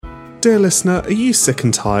Dear listener, are you sick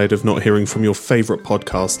and tired of not hearing from your favourite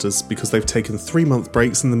podcasters because they've taken 3-month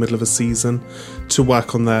breaks in the middle of a season to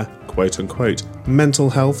work on their quote-unquote mental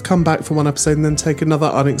health, come back for one episode and then take another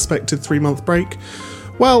unexpected 3-month break?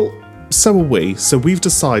 Well, so are we. So we've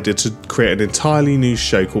decided to create an entirely new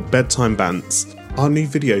show called Bedtime Bants. Our new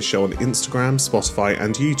video show on Instagram, Spotify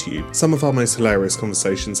and YouTube. Some of our most hilarious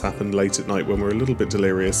conversations happen late at night when we're a little bit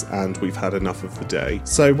delirious and we've had enough of the day.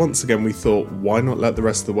 So once again we thought, why not let the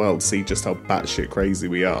rest of the world see just how batshit crazy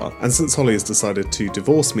we are? And since Holly has decided to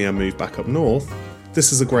divorce me and move back up north,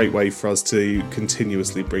 this is a great way for us to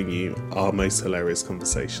continuously bring you our most hilarious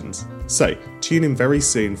conversations. So, tune in very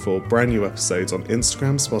soon for brand new episodes on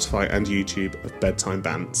Instagram, Spotify and YouTube of Bedtime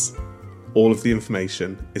Bants. All of the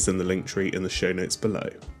information is in the link tree in the show notes below.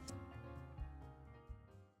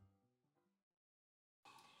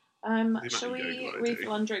 Shall we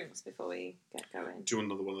refill on drinks before we get going? Do you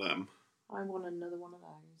want another one of them? I want another one of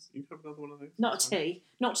those. You can have another one of those. Not a tea.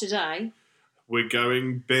 Not today. We're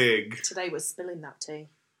going big. Today we're spilling that tea.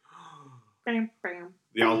 Bam, bam,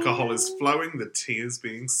 The alcohol is flowing, the tea is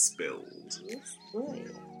being spilled. Yes, boy.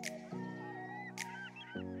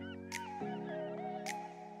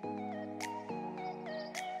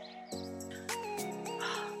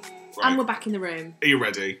 Right. And we're back in the room. Are you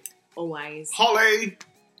ready? Always. Holly!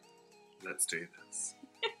 Let's do this.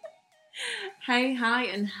 Hey, hi,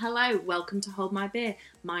 and hello. Welcome to Hold My Beer.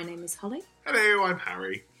 My name is Holly. Hello, I'm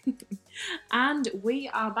Harry. And we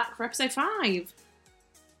are back for episode 5.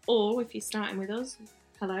 Or if you're starting with us,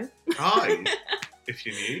 hello. Hi. If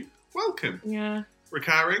you're new, welcome. Yeah.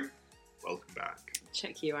 Recurring, welcome back.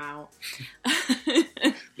 Check you out.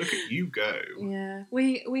 Look at you go. Yeah.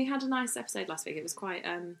 We had a nice episode last week. It was quite...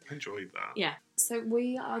 I enjoyed that. Yeah. So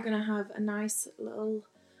we are going to have a nice little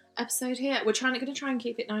episode here. We're going to try and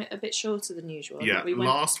keep it a bit shorter than usual. Yeah,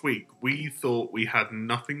 last week we thought we had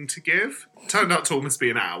nothing to give. Turned out to almost be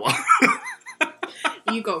an hour.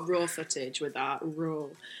 You got raw footage with that. Raw.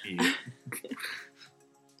 Yeah.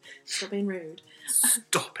 Stop being rude.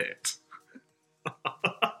 Stop it.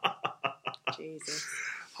 Jesus.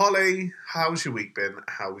 Holly, how's your week been?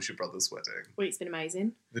 How was your brother's wedding? Week's been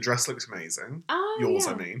amazing. The dress looked amazing. Oh, Yours,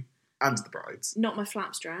 yeah. I mean. And the bride's. Not my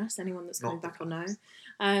flaps dress. Anyone that's coming back will know.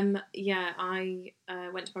 Yeah, I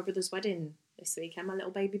went to my brother's wedding this weekend, my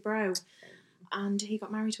little baby bro. And he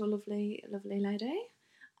got married to a lovely, lovely lady.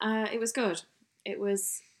 It was good. It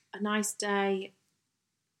was a nice day.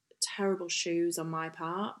 Terrible shoes on my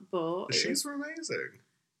part, but... The shoes were amazing.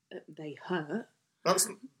 They hurt. That's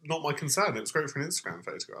not my concern. It was great for an Instagram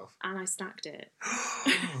photograph. And I stacked it.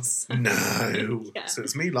 No. Yeah. So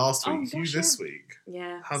it's me last week, Oh, you gosh, this yeah. week.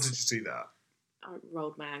 Yeah. How did you do that? I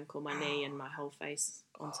rolled my ankle, my knee, and my whole face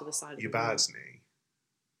onto the side of the Your wall. bad knee.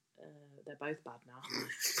 They're both bad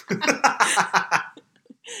now.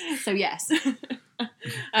 So yes.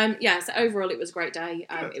 So overall it was a great day.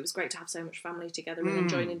 It was great to have so much family together and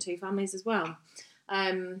joining two families as well.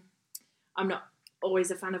 I'm not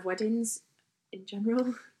always a fan of weddings in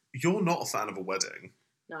general. You're not a fan of a wedding.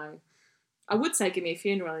 No. I would say give me a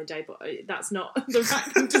funeral any day, but that's not the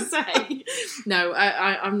right thing to say. No,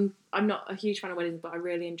 I'm not a huge fan of weddings, but I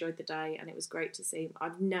really enjoyed the day and it was great to see.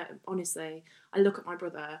 Honestly, I look at my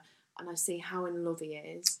brother and I see how in love he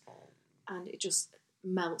is and it just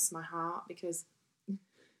melts my heart because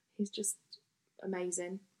he's just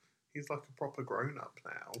amazing. He's like a proper grown-up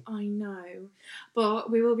now. I know. But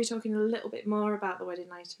we will be talking a little bit more about the wedding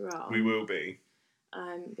later on. We will be.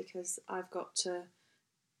 Because I've got to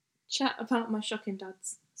chat about my shocking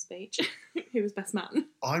dad's speech, who was best man.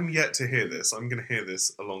 I'm yet to hear this. I'm going to hear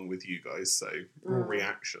this along with you guys, so raw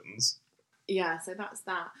reactions. Yeah, so that's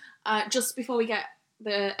that. Just before we get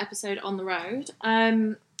the episode on the road,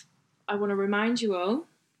 I want to remind you all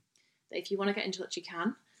that if you want to get in touch, you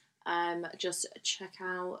can. Just check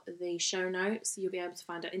out the show notes. You'll be able to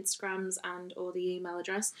find our Instagrams and or the email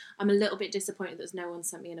address. I'm a little bit disappointed that no one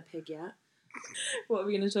sent me in a pig yet. What are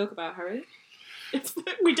we going to talk about, Harry?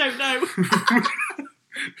 We don't know.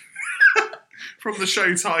 From the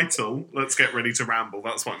show title, Let's Get Ready to Ramble.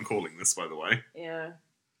 That's what I'm calling this, by the way. Yeah.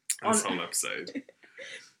 This whole episode.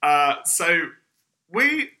 So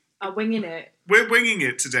we are winging it. We're winging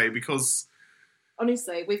it today because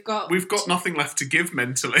honestly, we've got nothing left to give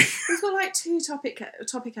mentally. We've got like two topic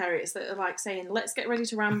areas that are like saying, let's get ready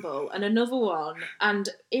to ramble, and another one, and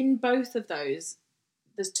in both of those,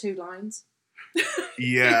 there's 2 lines.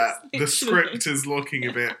 Yeah, the script is looking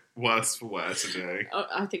a bit worse for wear today.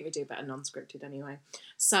 I think we do better non-scripted anyway.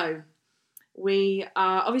 So, we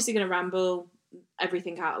are obviously going to ramble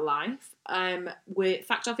everything out of life.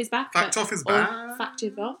 Fact Off is back. Fact Off is back.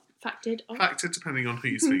 Facted off. Facted, depending on who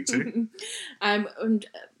you speak to. And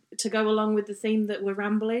to go along with the theme that we're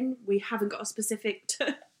rambling, we haven't got a specific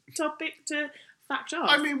topic to fact off.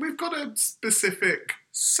 I mean, we've got a specific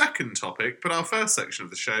second topic, but our first section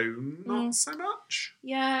of the show, not so much.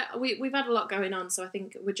 Yeah, we've had a lot going on, so I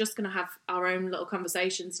think we're just going to have our own little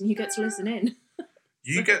conversations and you get to listen in.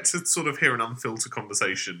 You get to sort of hear an unfiltered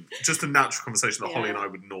conversation, just a natural conversation that Holly and I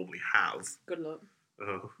would normally have. Good luck.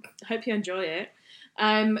 Oh. I hope you enjoy it.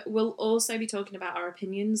 We'll also be talking about our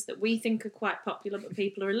opinions that we think are quite popular, but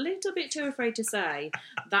people are a little bit too afraid to say.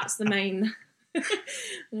 That's the main... the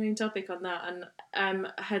main topic on that, and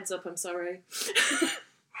heads up, I'm sorry,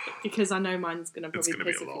 because I know mine's going to probably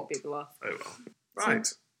piss a few people off. Oh well, right.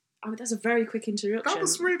 So, that's a very quick introduction. That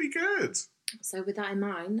was really good. So with that in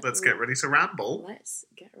mind, let's get ready to ramble. Let's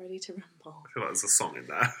get ready to ramble. I feel like there's a song in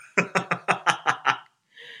there.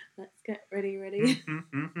 Let's get ready.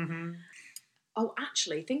 Oh,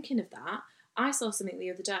 actually, thinking of that, I saw something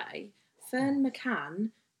the other day. Fern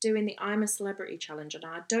McCann doing the I'm a Celebrity challenge, and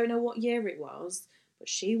I don't know what year it was, but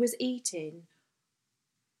she was eating,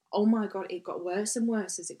 oh my god, it got worse and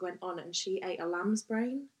worse as it went on, and she ate a lamb's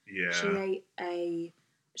brain. Yeah.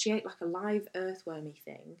 She ate like a live earthwormy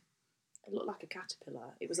thing. It looked like a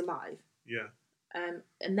caterpillar. It was alive. Yeah. And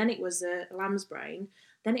then it was a lamb's brain.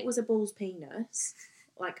 Then it was a bull's penis.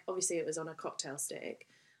 Like, obviously it was on a cocktail stick,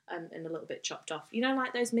 and a little bit chopped off. You know,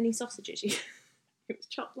 like those mini sausages? It was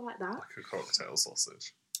chopped like that. Like a cocktail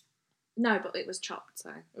sausage. No, but it was chopped, so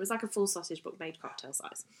it was like a full sausage, but made cocktail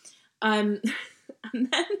size. And then...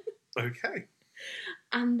 Okay.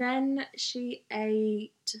 And then she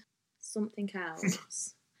ate something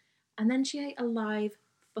else. And then she ate a live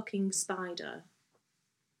fucking spider.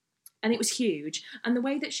 And it was huge. And the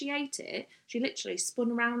way that she ate it, she literally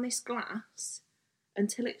spun around this glass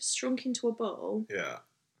until it shrunk into a ball. Yeah.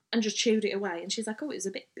 And just chewed it away. And she's like, oh, it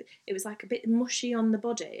was like a bit mushy on the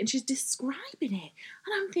body. And she's describing it.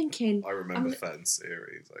 And I'm thinking... I remember Fern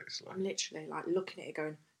series, actually. I'm literally like looking at it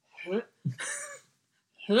going, huh?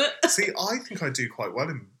 See, I think I do quite well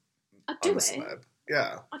in I do I'm a it. Celeb.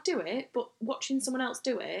 Yeah. I do it, but watching someone else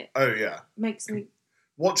do it... Oh, yeah. Makes me...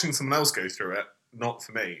 Watching someone else go through it, not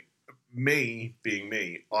for me. Me, being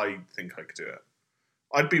me, I think I could do it.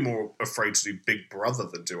 I'd be more afraid to do Big Brother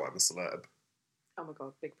than do I'm a Celeb. Oh my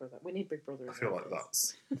god, Big Brother. We need Big Brother. I feel like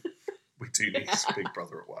that's... We do need Big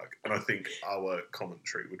Brother at work. And I think our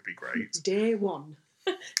commentary would be great. Day one.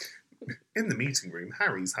 In the meeting room,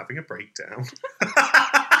 Harry's having a breakdown.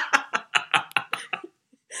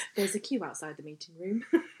 There's a queue outside the meeting room.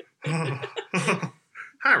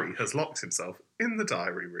 Harry has locked himself in the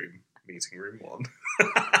diary room. Meeting room 1.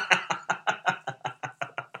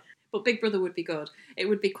 But Big Brother would be good. It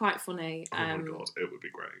would be quite funny. Oh my god, it would be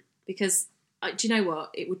great. Because, do you know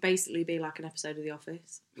what? It would basically be like an episode of The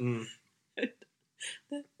Office. Mm.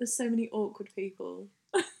 There's so many awkward people.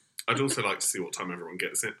 I'd also like to see what time everyone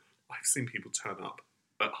gets in. I've seen people turn up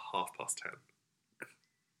at 10:30.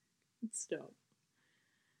 Stop.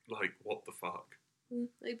 Like, what the fuck?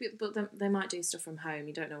 But they might do stuff from home.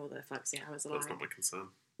 You don't know what their flexi hours are like. That's not my concern.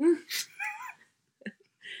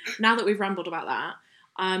 Now that we've rambled about that,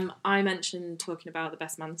 I mentioned talking about the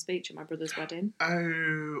best man speech at my brother's wedding.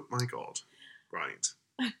 Oh my god. Right.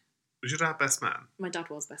 Was your dad best man? My dad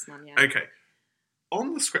was best man, yeah. Okay.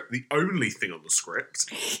 On the script, the only thing on the script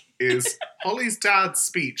is Holly's dad's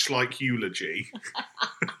speech like eulogy.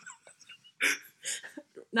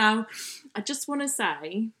 Now, I just want to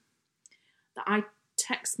say that I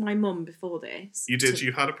text my mum before this. You did?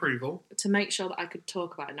 You had approval? To make sure that I could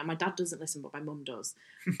talk about it. Now, my dad doesn't listen, but my mum does.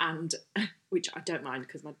 And, which I don't mind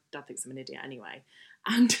because my dad thinks I'm an idiot anyway.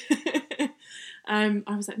 And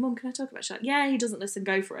I was like, Mum, can I talk about it? She's like, yeah, he doesn't listen,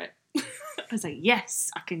 go for it. I was like, yes,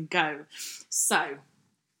 I can go. So,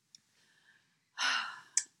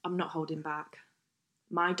 I'm not holding back.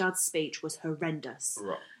 My dad's speech was horrendous.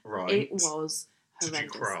 Right. It was horrendous. Did you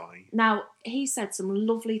cry? Now, he said some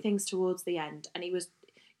lovely things towards the end, and he was,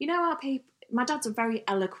 you know how people, my dad's a very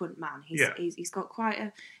eloquent man. He's got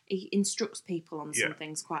quite he instructs people on some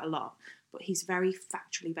things quite a lot, but he's very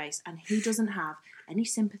factually based, and he doesn't have any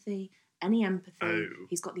sympathy, any empathy. Oh.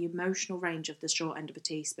 He's got the emotional range of the short end of a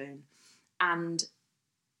teaspoon. And,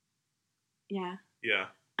 yeah. Yeah.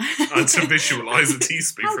 I had to visualise a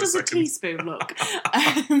teaspoon How for a does second. a teaspoon look?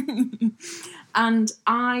 And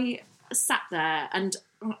I sat there, and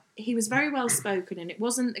he was very well spoken, and it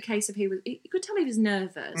wasn't a case of you could tell he was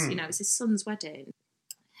nervous. You know, it's his son's wedding.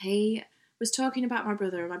 He was talking about my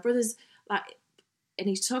brother, and my brother's like, and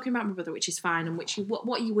he's talking about my brother, which is fine, and what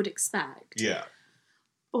you would expect. Yeah.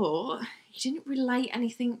 But he didn't relate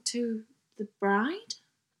anything to the bride.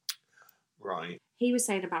 Right. He was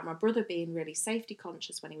saying about my brother being really safety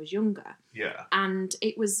conscious when he was younger. Yeah. And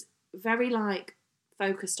it was very, like,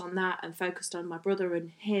 focused on that and focused on my brother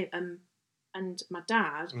and him and my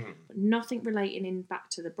dad, but nothing relating in back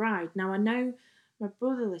to the bride. Now, I know my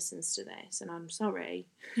brother listens to this, and I'm sorry,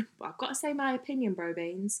 but I've got to say my opinion, bro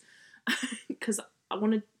beans, because I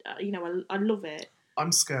want to, I love it.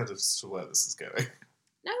 I'm scared as to where this is going.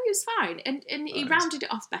 No, he was fine. And he rounded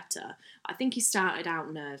it off better. I think he started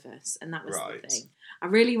out nervous, and that was the thing. I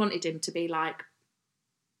really wanted him to be like,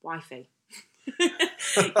 wifey,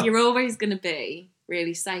 you're always going to be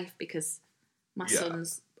really safe because my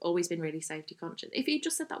son's always been really safety conscious. If he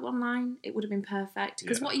just said that one line, it would have been perfect.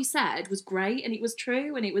 Because what he said was great, and it was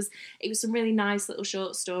true, and it was some really nice little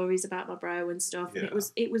short stories about my bro and stuff. And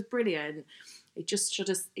it was brilliant. He just should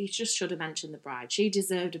have mentioned the bride. She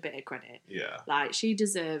deserved a bit of credit. Yeah. Like, she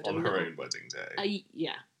deserved on her own wedding day.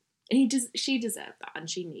 Yeah. She deserved that, and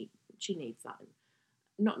she needs that.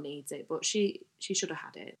 Not needs it, but she should have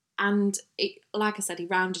had it. And it, like I said, he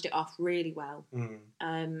rounded it off really well.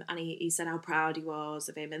 And he said how proud he was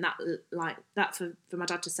of him, and that for my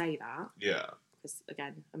dad to say that. Yeah. Because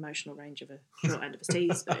again, emotional range of a short end of a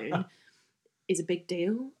teaspoon is a big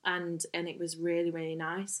deal, and it was really, really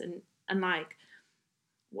nice, and like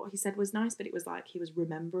what he said was nice, but it was like he was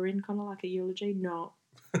remembering kind of like a eulogy, not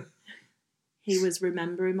he was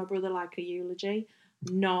remembering my brother like a eulogy,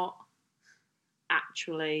 not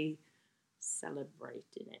actually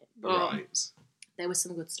celebrating it. But there were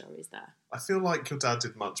some good stories there. I feel like your dad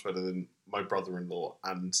did much better than my brother-in-law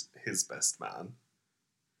and his best man.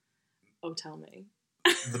 Oh, tell me.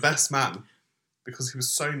 The best man, because he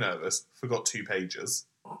was so nervous, forgot 2 pages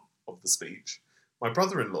of the speech. My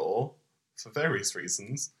brother-in-law, for various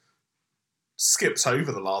reasons, skipped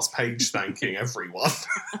over the last page thanking everyone.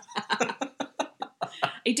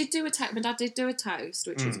 He did do my dad did do a toast,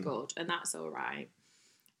 which was good, and that's all right.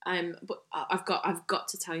 But I've got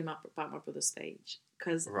to tell you about my brother's speech,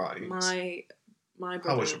 because my brother.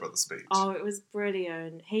 How was your brother's speech? Oh, it was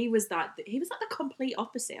brilliant. He was like the complete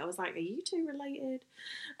opposite. I was like, are you two related?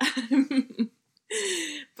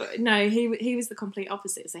 But no, he was the complete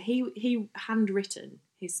opposite. So he handwritten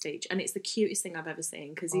his speech, and it's the cutest thing I've ever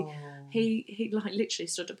seen, because he like literally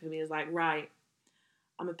stood up and he was like, right,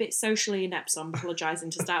 I'm a bit socially inept, so I'm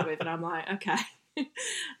apologising to start with, and I'm like, okay.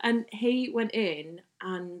 And he went in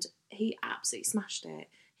and he absolutely smashed it.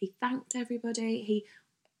 He thanked everybody. He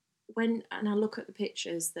went, and I look at the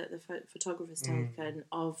pictures that the photographer's taken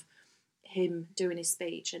of him doing his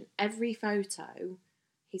speech, and every photo,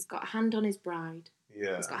 he's got a hand on his bride.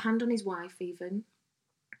 Yeah. He's got a hand on his wife even.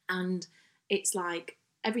 And it's like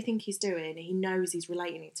everything he's doing, he knows he's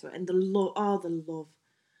relating it to it. And the love.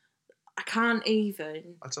 I can't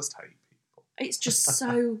even. I just hate people. It's just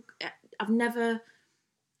so... I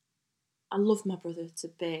love my brother to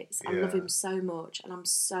bits. I love him so much. And I'm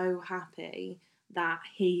so happy that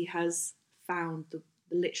he has found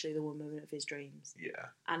literally the woman of his dreams. Yeah.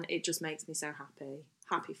 And it just makes me so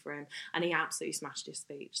happy for him. And he absolutely smashed his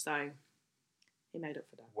speech, so he made up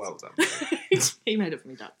for that. Well done. He made up for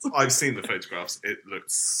me, Dad. I've seen the photographs. It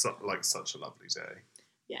looks like such a lovely day.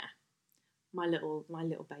 Yeah. My little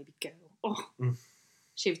baby girl. Oh.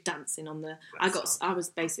 She was dancing on the... I was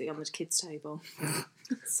basically on the kids' table.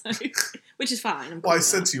 So, which is fine. Well, I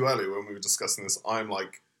said to you earlier when we were discussing this, I'm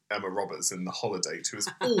like Emma Roberts in The Holiday, who is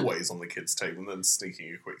always on the kids' table and then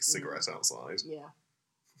sneaking a quick cigarette outside. Yeah.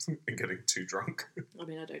 And getting too drunk. I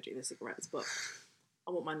mean, I don't do the cigarettes, but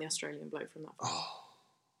I won't mind the Australian bloke from that. Oh,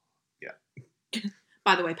 yeah.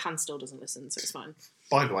 By the way, Pan still doesn't listen, so it's fine.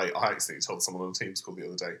 By the way, I accidentally told someone on the Teams call the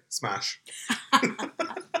other day, smash.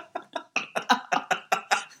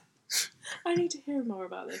 I need to hear more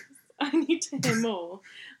about this. I need to hear more.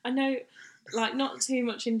 I know, like, not too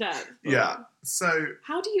much in depth. Yeah, so...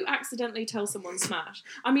 How do you accidentally tell someone smash?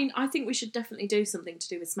 I mean, I think we should definitely do something to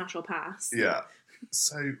do with smash or pass. Yeah.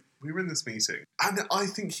 So, we were in this meeting, and I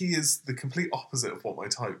think he is the complete opposite of what my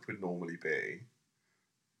type would normally be.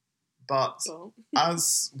 But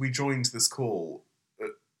as we joined this call,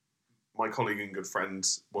 my colleague and good friend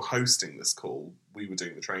were hosting this call. We were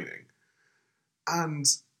doing the training. And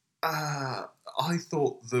I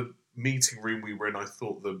thought the meeting room we were in, I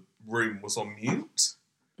thought the room was on mute.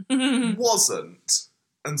 Wasn't.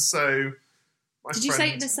 And so... Did you say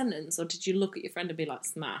it in a sentence, or did you look at your friend and be like,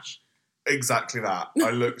 smash? Exactly that.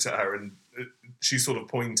 I looked at her and she sort of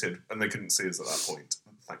pointed, and they couldn't see us at that point.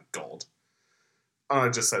 Thank God. And I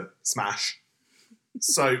just said, smash.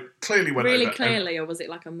 So clearly went really over... clearly, or was it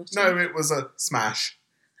like a mutter? No, it was a smash.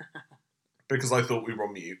 Because I thought we were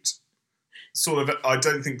on mute. Sort of, I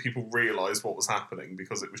don't think people realised what was happening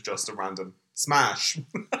because it was just a random smash.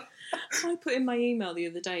 I put in my email the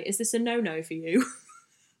other day, is this a no-no for you?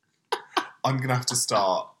 I'm going to have to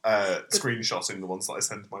start screenshotting the ones that I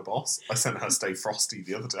send to my boss. I sent her Stay Frosty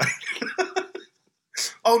the other day.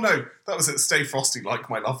 Oh no, that was it. Stay Frosty, like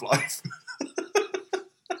my love life.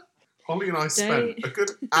 Holly and I spent a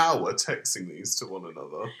good hour texting these to one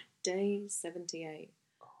another. Day 78.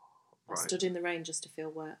 Oh, right. I stood in the rain just to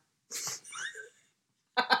feel wet.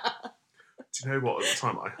 Do you know what? At the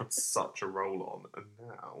time, I had such a roll on, and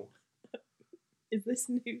now... Is this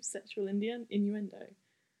new sexual innuendo?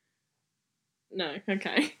 No,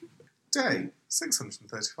 okay. Day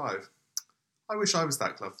 635. I wish I was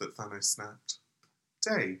that glove that Thanos snapped.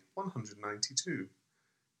 Day 192.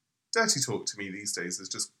 Dirty talk to me these days is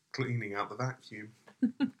just cleaning out the vacuum.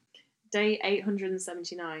 Day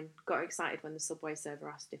 879. Got excited when the Subway server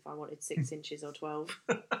asked if I wanted 6 inches or 12.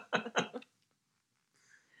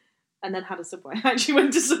 And then had a Subway. I actually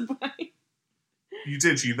went to Subway. You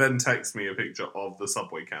did. You then text me a picture of the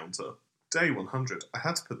Subway counter. Day 100. I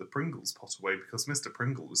had to put the Pringles pot away because Mr.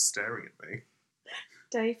 Pringle was staring at me.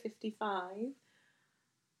 Day 55.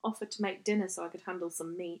 Offered to make dinner so I could handle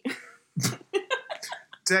some meat.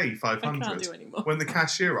 Day 500. I can't do anymore. When the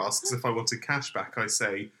cashier asks if I wanted cash back, I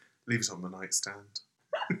say, leave it on the nightstand.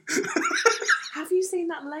 Have you seen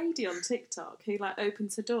that lady on TikTok who like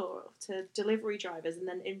opens her door to delivery drivers and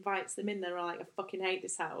then invites them in? They're like, I fucking hate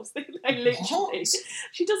this house. They literally. What?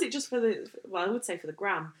 She does it just for the, well, I would say for the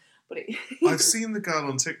gram. But I've seen the girl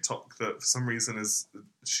on TikTok that for some reason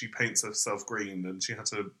she paints herself green and she had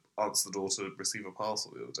to answer the door to receive a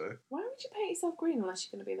parcel the other day. Why would you paint yourself green unless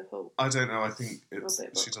you're going to be the Hulk? I don't know. I think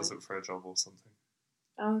she does it for a job or something.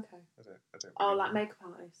 Oh, okay. I don't really know. Like makeup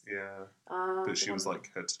artist? Yeah. But she was like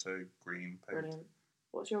head to toe green paint. Brilliant.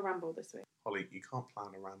 What's your ramble this week? Holly, you can't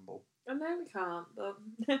plan a ramble. I know we can't, but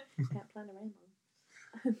can't plan a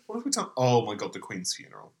ramble. What have we done? Oh my god, the Queen's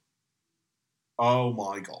funeral. Oh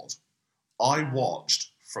my god. I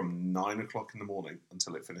watched from 9 o'clock in the morning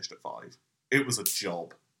until it finished at 5. It was a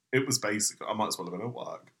job. It was basically, I might as well have been at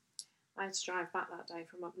work. I had to drive back that day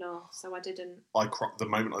from up north, so I didn't... I cried the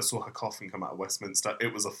moment I saw her coffin come out of Westminster.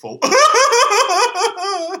 It was a full...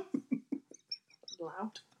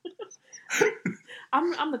 Loud.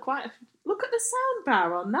 I'm the quiet... Look at the sound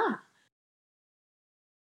bar on that.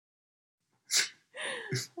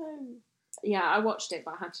 Yeah, I watched it,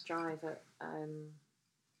 but I had to drive it a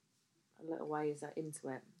little ways into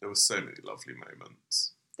it. There were so many lovely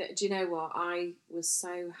moments. Do you know what? I was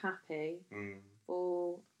so happy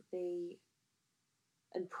for the...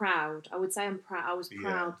 And proud. I would say I'm proud. I was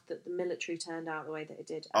proud that the military turned out the way that it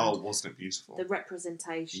did. And wasn't it beautiful? The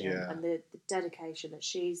representation and the dedication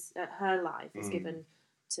that her life has given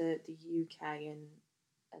to the UK and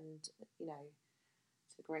you know,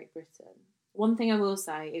 to Great Britain. One thing I will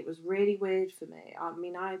say, it was really weird for me. I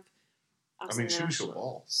mean, she was your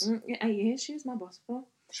boss. 8 years, she was my boss for.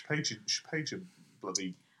 She paid you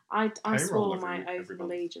bloody. I swore my oath of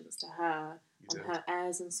allegiance to her and her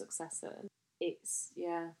heirs and successors. It's,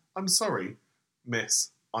 yeah. I'm sorry,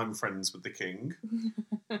 miss. I'm friends with the king.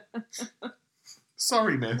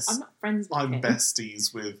 Sorry, miss. I'm not friends with the king. I'm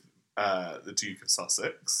besties with the Duke of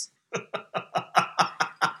Sussex.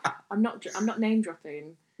 I'm not name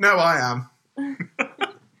dropping. No, I am.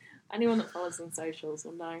 Anyone that follows on socials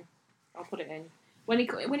will know. I'll put it in. When he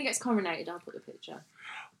gets coronated, I'll put the picture.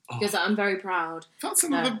 Because I'm very proud. That's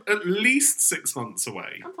another at least 6 months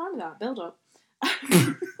away. I'm fine with that. Build up.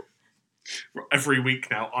 Every week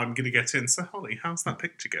now, I'm going to get in. So, Holly, how's that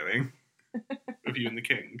picture going of you and the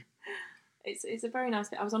king? It's a very nice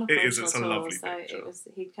picture. I was on a promotional tour. It's a lovely picture.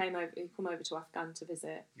 He'd come over to Afghan to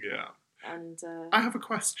visit. Yeah. And I have a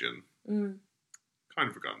question. Kind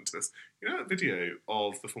of regarding to this. You know that video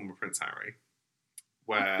of the former Prince Harry?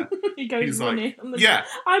 Where he goes he's running. Yeah.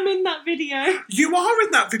 I'm in that video. You are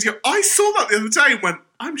in that video. I saw that the other day and went,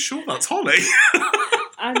 I'm sure that's Holly.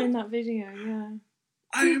 I'm in that video, yeah.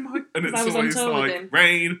 Oh my... And it's always like,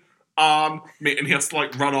 rain on me, and he has to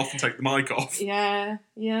like run off and take the mic off. Yeah.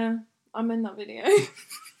 I'm in that video.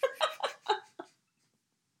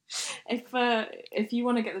 If you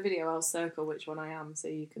want to get the video, I'll circle which one I am so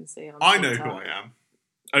you can see on TikTok. I know who I am.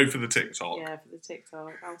 Oh, for the TikTok. Yeah, for the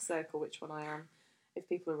TikTok. I'll circle which one I am. If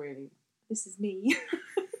people are really... This is me.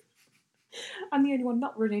 I'm the only one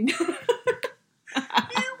not running. You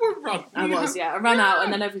were running. I was, yeah. I ran out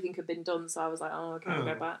and then everything had been done, so I was like, okay, I'll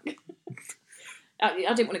go back. I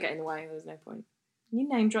didn't want to get in the way. There was no point. You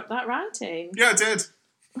name dropped that writing. Yeah, I did.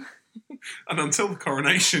 And until the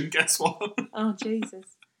coronation, guess what? Oh, Jesus.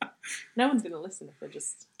 No one's going to listen if they're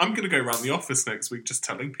just... I'm going to go around the office next week just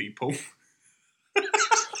telling people. You know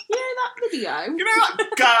that video? You know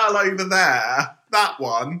that girl over there? That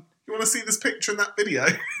one? You want to see this picture in that video?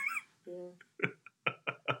 Yeah.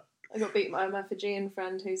 I got beaten by my Fijian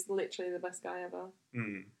friend who's literally the best guy ever.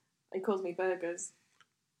 Mm. He calls me burgers.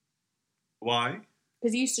 Why?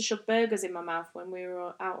 Because he used to shove burgers in my mouth when we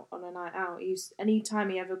were out on a night out. Any time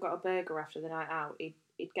he ever got a burger after the night out, he'd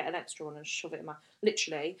get an extra one and shove it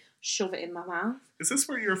in shove it in my mouth. Is this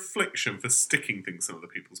where your affliction for sticking things in other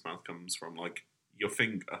people's mouth comes from? Like, your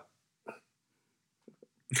finger?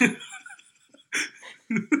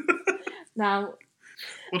 Now...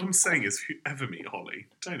 What I'm saying is, if you ever meet Holly,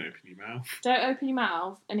 don't open your mouth. Don't open your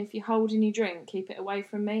mouth, and if you're holding your drink, keep it away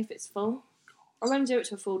from me if it's full. I won't do it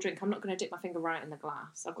to a full drink. I'm not going to dip my finger right in the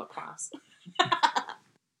glass. I've got class.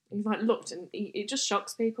 You've looked, and it just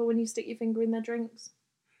shocks people when you stick your finger in their drinks.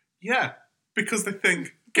 Yeah, because they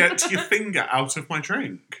think, get your finger out of my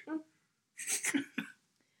drink.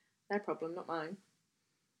 Their problem, not mine.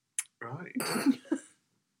 Right.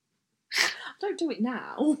 Don't do it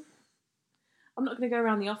now. I'm not going to go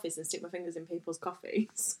around the office and stick my fingers in people's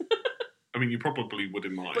coffees. I mean, you probably would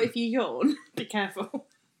in mine. But if you yawn, be careful.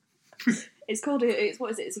 It's called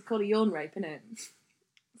a yawn rape, isn't it?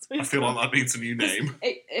 I feel like that needs a new name.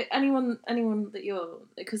 Anyone that yawn,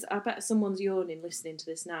 because I bet someone's yawning listening to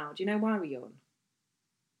this now. Do you know why we yawn?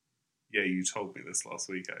 Yeah, you told me this last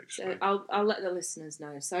week, actually. So I'll let the listeners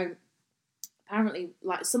know. So apparently,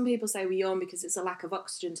 like, some people say we yawn because it's a lack of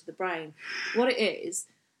oxygen to the brain. What it is,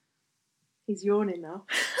 he's yawning now.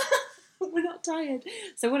 We're not tired.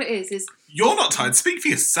 So what it is... You're not tired. Speak for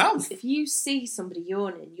yourself. If you see somebody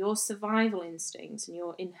yawning, your survival instincts and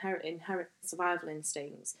your inherent survival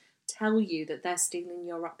instincts tell you that they're stealing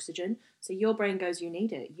your oxygen. So your brain goes, you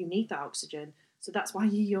need it. You need that oxygen. So that's why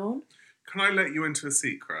you yawn. Can I let you into a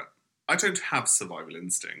secret? I don't have survival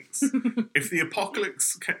instincts. If the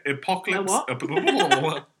apocalypse... A what?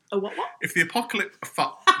 A what? If the apocalypse...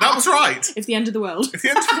 That was right. If the end of the world. If the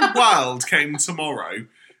end of the world came tomorrow...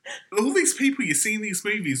 All these people you see in these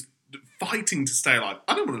movies fighting to stay alive.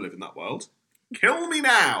 I don't want to live in that world. Kill me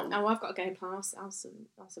now. Oh, I've got a game plan. I'll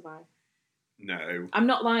survive. No. I'm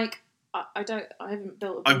not like... I haven't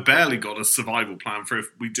built... I've barely got a survival plan for if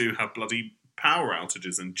we do have bloody power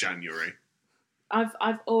outages in January.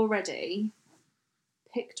 I've already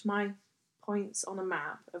picked my points on a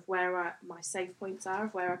map of where my safe points are,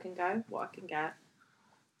 of where I can go, what I can get.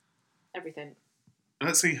 Everything.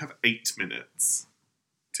 Let's say you have 8 minutes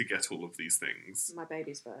to get all of these things. My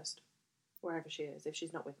baby's first, wherever she is, if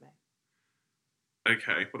she's not with me.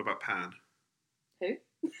 Okay, what about Pan? Who?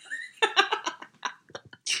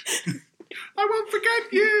 I won't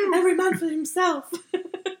forget you! Every man for himself.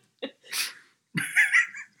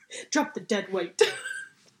 Drop the dead weight.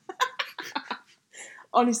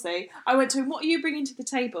 Honestly, I went to him, what are you bringing to the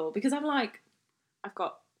table? Because I'm like, I've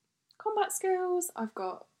got combat skills, I've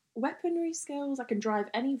got weaponry skills, I can drive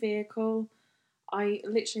any vehicle, I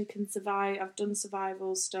literally can survive. I've done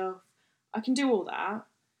survival stuff. I can do all that.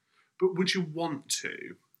 But would you want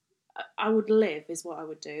to? I would live is what I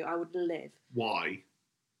would do. I would live. Why?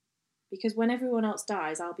 Because when everyone else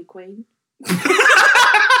dies, I'll be queen. That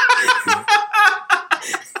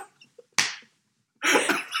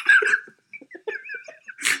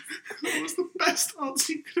was the best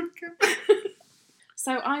answer you could have given.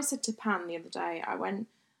 So I said to Pan the other day, I went,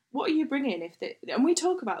 what are you bringing? And we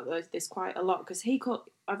talk about this quite a lot because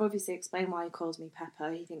I've obviously explained why he calls me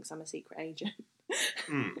Pepper. He thinks I'm a secret agent.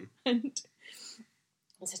 Mm. And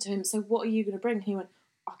I said to him, so what are you going to bring? He went,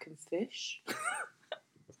 I can fish.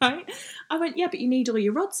 Right? I went, yeah, but you need all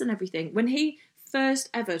your rods and everything. When he first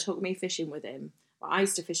ever took me fishing with him, well, I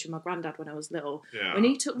used to fish with my granddad when I was little. Yeah. When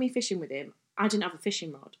he took me fishing with him, I didn't have a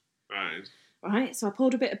fishing rod. Right. Right? So I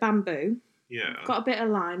pulled a bit of bamboo, Yeah. got a bit of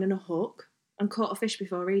line and a hook, and caught a fish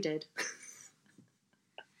before he did.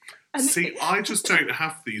 See, I just don't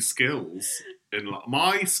have these skills.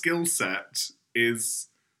 My skill set is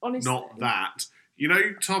Honestly. not that. You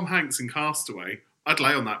know Tom Hanks in Castaway? I'd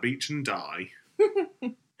lay on that beach and die.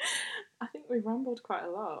 I think we've rambled quite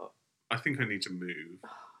a lot. I think I need to move.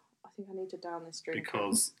 I think I need to down this drink.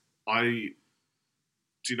 Because do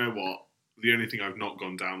you know what? The only thing I've not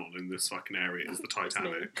gone down on in this fucking area is the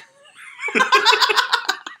Titanic.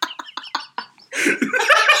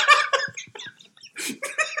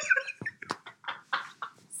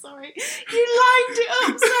 Sorry, you lined it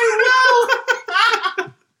up so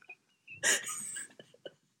well.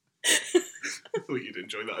 I thought you'd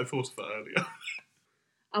enjoy that. I thought of it earlier.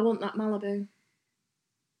 I want that Malibu.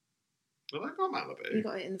 Well, I got Malibu. You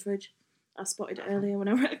got it in the fridge. I spotted it earlier when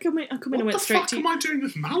I come in. And went straight to you. What the fuck am I doing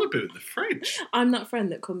with Malibu in the fridge? I'm that friend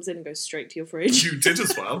that comes in and goes straight to your fridge. You did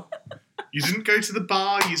as well. You didn't go to the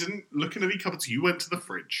bar. You didn't look in any cupboards. You went to the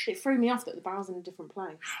fridge. It threw me off that the bar's in a different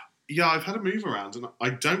place. Yeah, I've had a move around and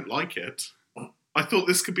I don't like it. I thought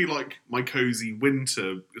this could be like my cosy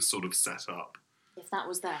winter sort of setup. If that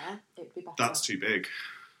was there, it would be better. That's too big.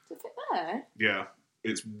 Does it fit there? Yeah,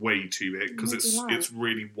 it's way too big because it's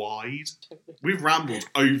really wide. Totally. We've rambled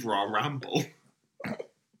over our ramble.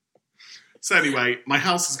 So anyway, my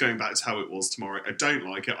house is going back to how it was tomorrow. I don't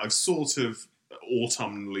like it. I've sort of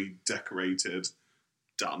autumnally decorated.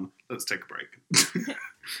 Done. Let's take a break.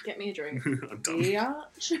 Get me a drink. I'm done.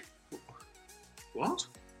 Biatch. What?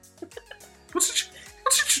 What did you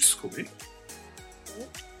just call me?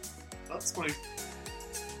 That's my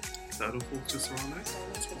third or fourth Cicerone.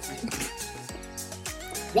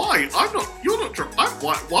 Why? I'm not. You're not drunk. I'm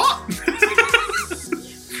what?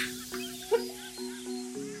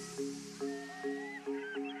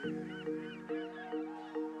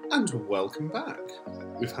 And welcome back.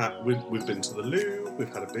 We've been to the loo.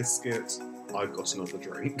 We've had a biscuit. I've got another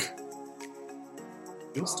drink.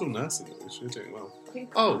 You're still nursing it. You're doing well.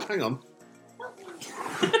 Oh, hang on.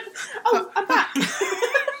 Oh, I'm back.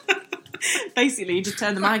 Basically, you just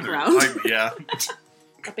turn the mic around. Yeah.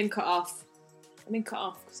 I've been cut off. I've been cut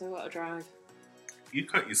off because I've got to drive. You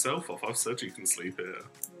cut yourself off. I've said you can sleep here.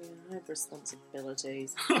 Yeah, I have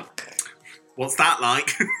responsibilities. What's that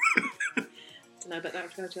like? No, but I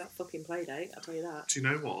have to go to that fucking play date, I'll tell you that. Do you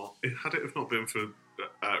know what? Had it have not been for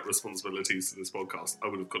responsibilities to this podcast, I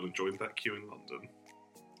would have gone and joined that queue in London.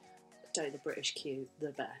 Don't the British queue the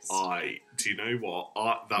best? Do you know what?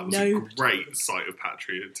 That was a great sight of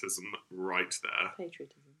patriotism right there.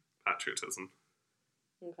 Patriotism.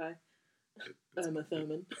 Okay. Irma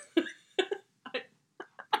Thurman.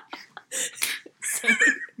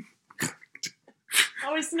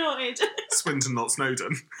 Oh, I snorted. Swinton, not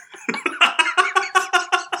Snowden.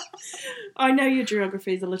 I know your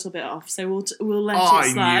geography is a little bit off, so we'll let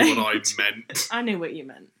it slide. I knew what I meant. I knew what you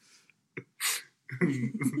meant.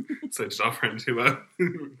 So did our friend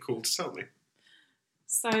who called to tell me.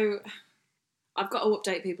 So, I've got to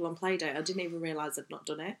update people on Playdate. I didn't even realise I'd not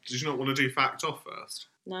done it. Did you not want to do fact off first?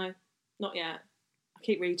 No, not yet. I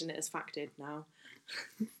keep reading it as facted now.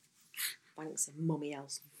 Thanks, Mummy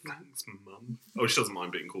Elson. Thanks, Mum. Oh, she doesn't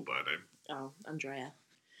mind being called by her name. Oh, Andrea.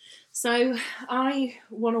 So, I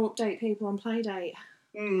want to update people on Playdate.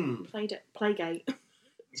 Playgate.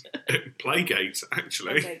 Playgate,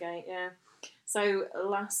 actually. Playgate, yeah. So,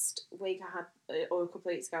 last week I had, or a couple of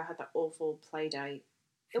weeks ago, I had that awful Playdate.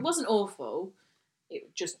 It wasn't awful.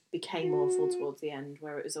 It just became awful towards the end,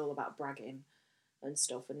 where it was all about bragging and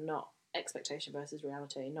stuff, and not expectation versus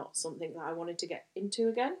reality, not something that I wanted to get into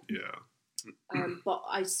again. Yeah. But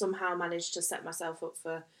I somehow managed to set myself up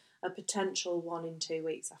for a potential 1 in 2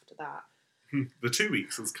 weeks after that. The 2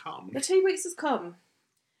 weeks has come. The 2 weeks has come.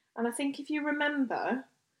 And I think if you remember,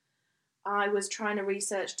 I was trying to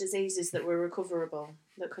research diseases that were recoverable,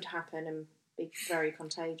 that could happen and be very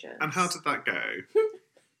contagious. And how did that go?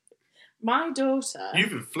 My daughter...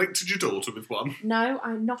 You've inflicted your daughter with one. No,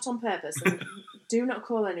 I'm not on purpose. And do not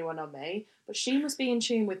call anyone on me. But she must be in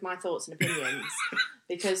tune with my thoughts and opinions.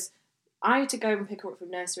 Because I had to go and pick her up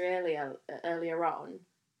from nursery earlier on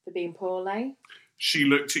for being poorly. She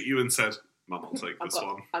looked at you and said, Mum, I'll take this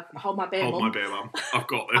one. Hold my beer, Hold my beer, Mum. I've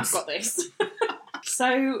got this. I've got this.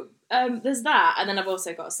 So, there's that. And then I've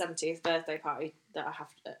also got a 70th birthday party that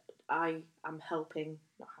I am helping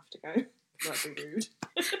not have to go. That'd be rude.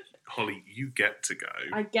 Holly, you get to go.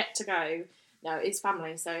 I get to go. No, it's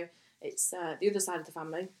family, so it's the other side of the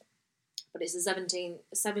family. But it's the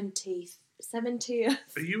 70th.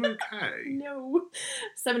 Are you okay? No.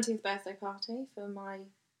 17th birthday party for my...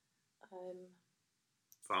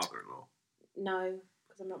 father-in-law? No,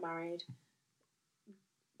 because I'm not married.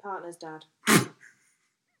 Partner's dad.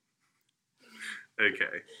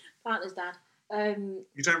 Okay. Partner's dad.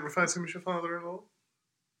 You don't refer to him as your father-in-law?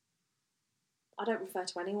 I don't refer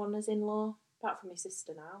to anyone as in-law, apart from my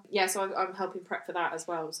sister now. Yeah, so I'm helping prep for that as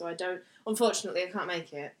well. So I don't... Unfortunately, I can't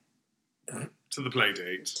make it. To the play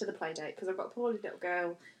date? To the play date, because I've got a poorly little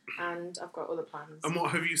girl and I've got other plans. And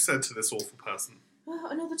what have you said to this awful person?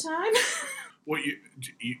 Another time. What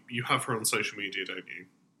you have her on social media, don't you?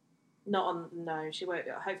 Not on... No, she won't...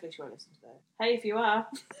 Hopefully she won't listen to that. Hey, if you are...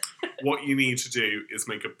 What you need to do is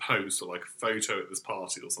make a post or like a photo at this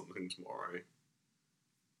party or something tomorrow.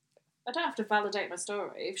 I don't have to validate my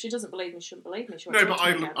story. If she doesn't believe me, she shouldn't believe me. No, but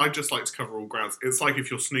I just like to cover all grounds. It's like if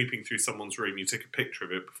you're snooping through someone's room, you take a picture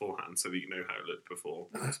of it beforehand so that you know how it looked before.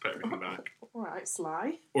 Just put everything back. All right,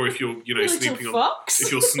 sly. Or if you're, snooping fox.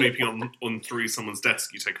 if you're snooping on through someone's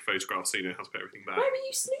desk, you take a photograph so you know how to put everything back. Where were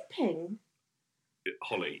you snooping?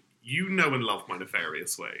 Holly, you know and love my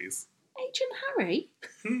nefarious ways. Agent Harry?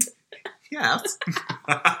 Yes.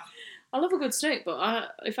 I love a good snoop,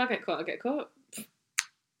 but if I get caught, I get caught.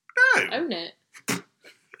 No. Own it.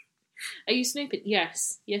 Are you snooping?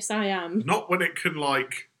 Yes. Yes, I am. Not when it can,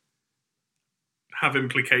 like, have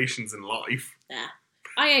implications in life. Nah.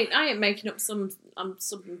 I ain't making up some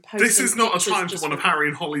posting. This is not a time for just one of Harry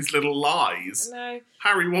and Holly's little lies. No.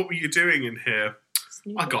 Harry, what were you doing in here?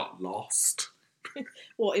 Snooping. I got lost.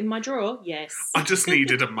 What, in my drawer? Yes. I just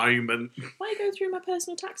needed a moment. Why go through my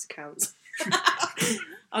personal tax accounts?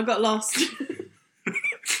 I got lost.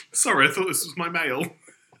 Sorry, I thought this was my mail.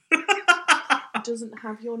 It doesn't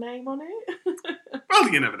have your name on it. Well,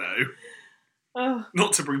 you never know. Oh.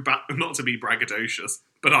 Not to be braggadocious,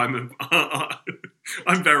 but I'm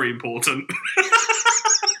very important.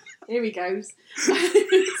 Here he goes.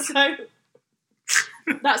 So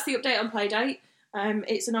that's the update on Playdate.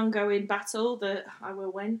 It's an ongoing battle that I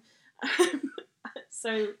will win.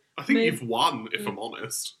 So I think you've won, if I'm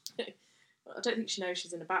honest. I don't think she knows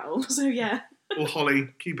she's in a battle, so yeah. Well, Holly,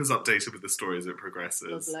 keep us updated with the story as it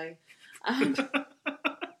progresses. Lovely.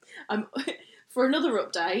 For another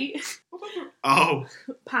update,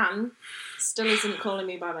 Pan still isn't calling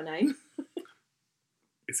me by my name.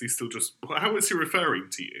 Is he still just... How is he referring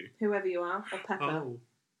to you? Whoever you are, or Pepper. Oh.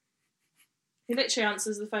 He literally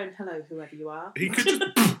answers the phone, hello, whoever you are. He could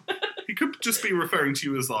just be referring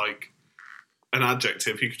to you as, like, an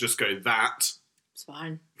adjective. He could just go, that. It's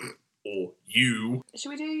fine. Or you. Should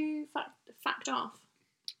we do fact off?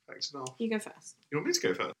 Fact off. You go first. You want me to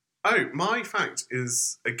go first? Oh, my fact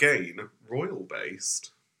is, again,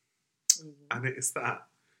 royal-based. And it is that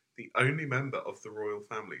the only member of the royal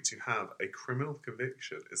family to have a criminal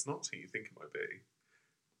conviction is not who you think it might be,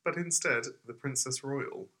 but instead the Princess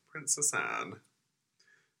Royal, Princess Anne,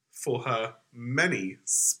 for her many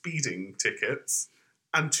speeding tickets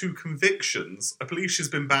and 2 convictions. I believe she's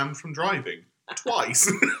been banned from driving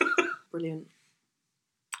twice. Brilliant.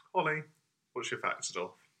 Holly, what's your fact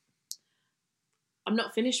off? I'm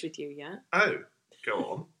not finished with you yet. Oh, go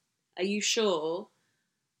on. Are you sure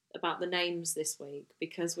about the names this week?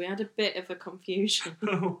 Because we had a bit of a confusion.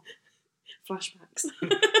 Oh. Flashbacks.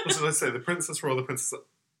 What did I say? The Princess Royal, the Princess...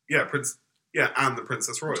 Yeah, and the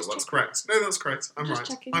Princess Royal. That's correct. No, that's correct. I'm right.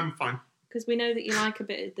 Checking. I'm fine. Because we know that you like a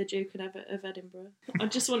bit of the Duke of Edinburgh. I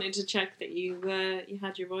just wanted to check that you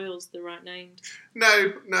had your royals the right named.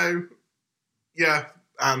 No. Yeah,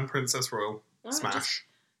 and Princess Royal. Right, Smash.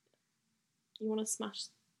 You want to smash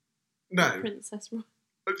No. Princess Royal?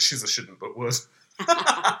 She's a shouldn't but would.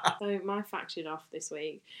 So my facted off this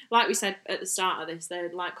week. Like we said at the start of this,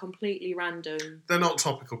 they're like completely random. They're not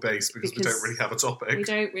topical based because we don't really have a topic. We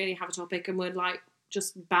don't really have a topic and we're like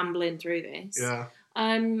just bambling through this. Yeah.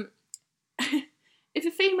 If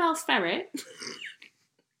a female ferret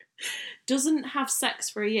doesn't have sex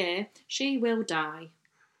for a year, she will die.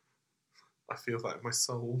 I feel that in my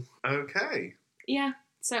soul. Okay. Yeah.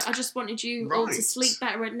 So I just wanted you all to sleep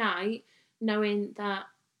better at night knowing that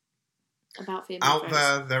about female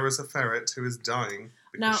ferrets. There is a ferret who is dying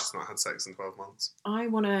because now, she's not had sex in 12 months. I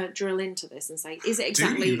want to drill into this and say, is it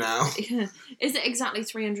exactly... Do you now? Is it exactly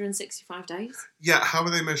 365 days? Yeah, how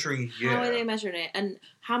are they measuring a year? How are they measuring it? And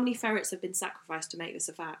how many ferrets have been sacrificed to make this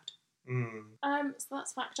a fact? So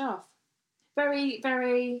that's fact off. Very,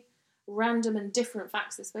 very random and different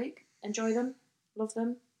facts this week. Enjoy them. Love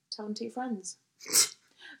them. Tell them to your friends.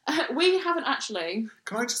 We haven't actually...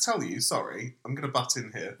 Can I just tell you, sorry, I'm going to butt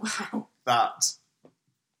in here, Wow. that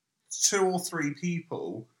 2 or 3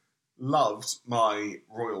 people loved my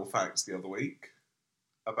royal facts the other week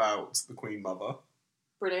about the Queen Mother.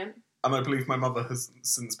 Brilliant. And I believe my mother has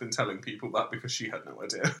since been telling people that because she had no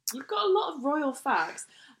idea. You've got a lot of royal facts.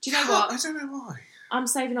 Do you know what? I don't know why. I'm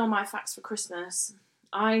saving all my facts for Christmas.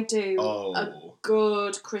 I do a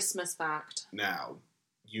good Christmas fact. Now,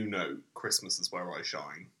 you know Christmas is where I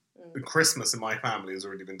shine. The Christmas in my family has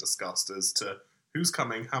already been discussed as to who's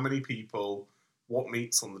coming, how many people, what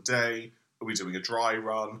meets on the day, are we doing a dry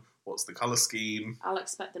run, what's the colour scheme. I'll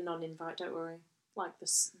expect the non-invite, don't worry. Like the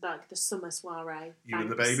summer soiree. You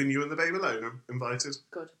and the babe alone are invited.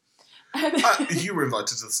 Good. You were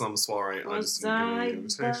invited to the summer soiree. I just didn't give you the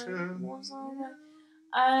invitation. Was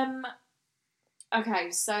I?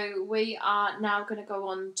 Okay, so we are now going to go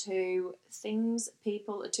on to things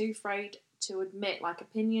people are too afraid to admit, like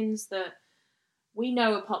opinions that we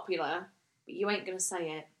know are popular, but you ain't going to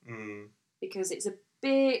say it because it's a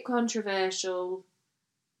bit controversial.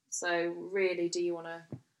 So really, do you want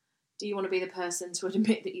to be the person to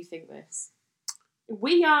admit that you think this?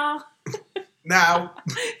 We are. Now,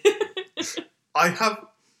 I have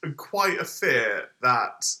quite a fear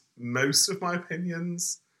that most of my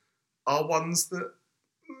opinions are ones that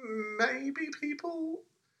maybe people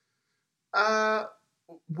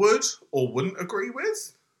would or wouldn't agree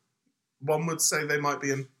with. One would say they might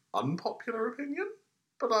be an unpopular opinion,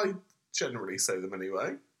 but I generally say them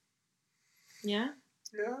anyway. Yeah?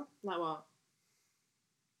 Yeah. Like what?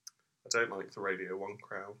 I don't like the Radio 1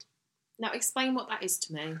 crowd. Now explain what that is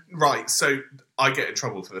to me. Right, so I get in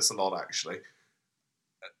trouble for this a lot, actually.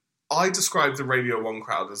 I describe the Radio 1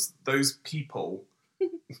 crowd as those people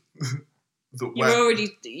that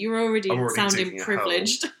You're already I'm already sounding digging a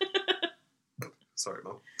privileged. Sorry,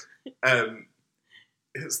 Mum.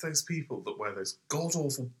 It's those people that wear those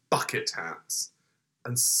god-awful bucket hats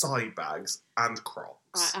and side bags and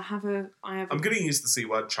Crocs. Right, I'm going to use the C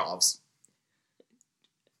word, chavs.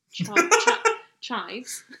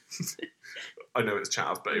 Chives? I know it's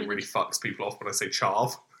chav, but it really fucks people off when I say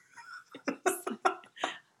chav.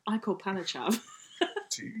 I call Pan a chav.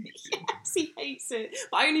 Do you? Yes, he hates it.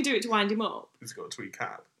 But I only do it to wind him up. He's got a tweed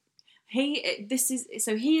cap. He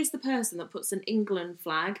is the person that puts an England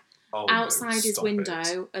flag outside his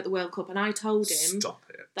window at the World Cup, and I told him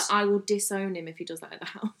that I will disown him if he does that at the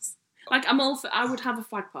house. Like, I would have a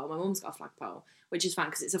flagpole. My mum's got a flagpole, which is fine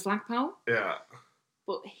because it's a flagpole. Yeah.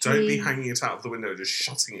 But don't be hanging it out of the window, just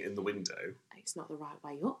shutting it in the window. It's not the right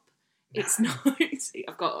way up. No. It's not.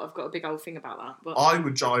 I've got a big old thing about that. But I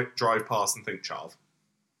would drive past and think chav.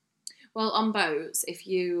 Well, on boats, if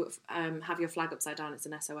you have your flag upside down, it's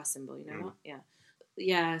an SOS symbol. You know what? Yeah.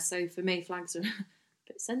 Yeah. So for me, flags are a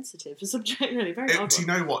bit sensitive to subject. Really, very odd. Do you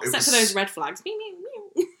know what? Except for those red flags. Meow, meow,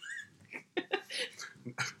 meow.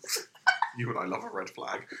 You and I love a red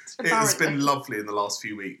flag. It's been lovely in the last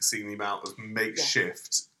few weeks seeing the amount of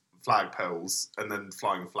makeshift flag poles and then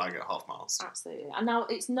flying a flag at half-mast. Absolutely. And now,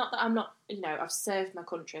 it's not that I'm not, I've served my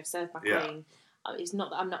country, I've served my queen. It's not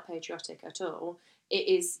that I'm not patriotic at all. It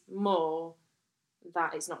is more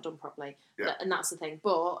that it's not done properly. Yeah. And that's the thing.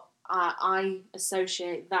 But I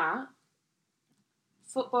associate that,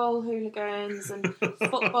 football hooligans and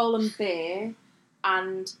football and beer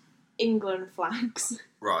and England flags.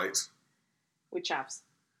 Right. With chavs.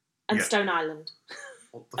 And Stone Island.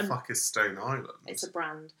 What the fuck is Stone Island? It's a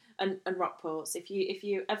brand. And Rockports. If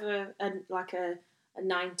you ever like a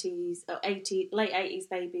 90s or 80s, late 80s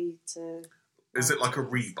baby to... Is it like a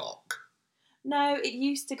Reebok? No, it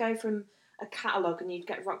used to go from a catalogue and you'd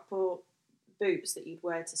get Rockport boots that you'd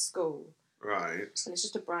wear to school. Right. And it's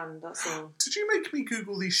just a brand, that's all. Did you make me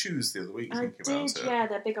Google these shoes the other week thinking about it? Yeah,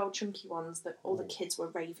 they're big old chunky ones that all the kids were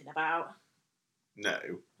raving about. No.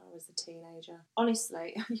 I was a teenager.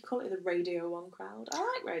 Honestly, you call it the Radio 1 crowd. I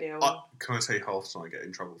like Radio 1. Can I tell you how often I get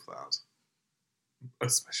in trouble for that?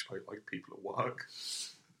 Especially by people at work.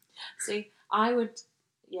 See, I would,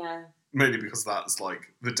 yeah. Mainly because that's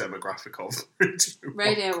like the demographic of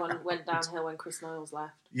Radio 1 went downhill when Chris Niles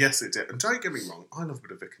left. Yes, it did. And don't get me wrong, I love a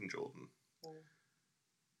bit of Vic and Jordan.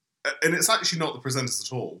 And it's actually not the presenters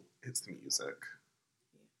at all, it's the music.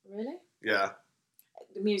 Really? Yeah.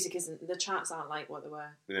 The music isn't, the charts aren't like what they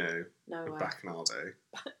were. No way. Back in our day.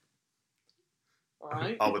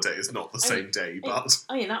 Alright. Our day is not the same day, but...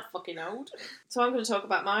 I ain't that fucking old. So I'm going to talk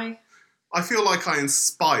about I feel like I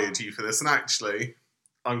inspired you for this, and actually,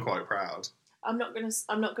 I'm quite proud. I'm not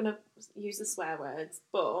gonna use the swear words,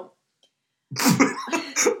 but...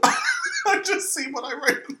 I just see what I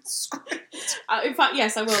wrote in the script. In fact,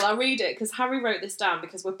 yes, I will. I'll read it, because Harry wrote this down,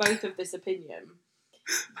 because we're both of this opinion.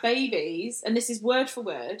 Babies, and this is word for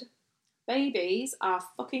word, babies are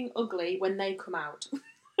fucking ugly when they come out.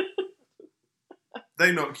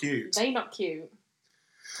 They're not cute. They're not cute.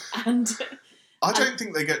 And I don't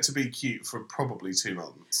think they get to be cute for probably 2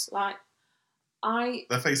 months.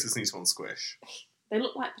 Their faces need to unsquish. They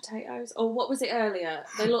look like potatoes. Or what was it earlier?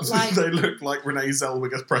 They look like... They look like Renee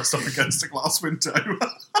Zellweger pressed up against a glass window.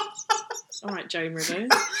 Alright, Joan Rivers.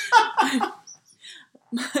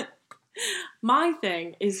 My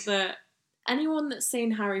thing is that anyone that's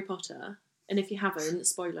seen Harry Potter, and if you haven't,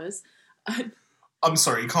 spoilers... I'm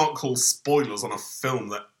sorry, you can't call spoilers on a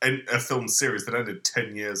film series that ended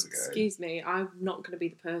 10 years ago. Excuse me, I'm not going to be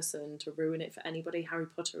the person to ruin it for anybody. Harry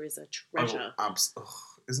Potter is a treasure.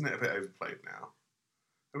 Isn't it a bit overplayed now?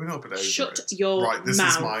 Are we not a bit over Shut it? your Right, this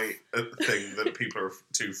mouth. is my thing that people are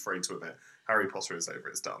too afraid to admit. Harry Potter is over,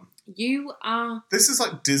 it's done. You are... This is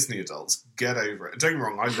like Disney adults. Get over it. Don't get me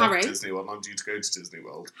wrong, I love Disney World and I'm due to go to Disney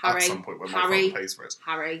World at some point when my father pays for it.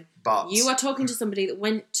 Harry, but you are talking to somebody that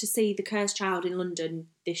went to see The Cursed Child in London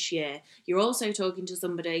this year. You're also talking to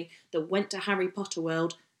somebody that went to Harry Potter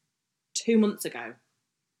World 2 months ago.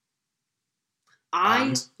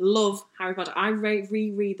 I love Harry Potter. I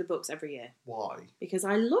reread the books every year. Why? Because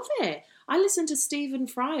I love it. I listen to Stephen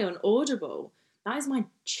Fry on Audible. That is my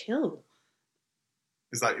chill.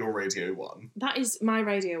 Is that your Radio 1? That is my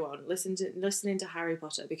Radio 1, listening to Harry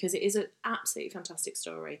Potter, because it is an absolutely fantastic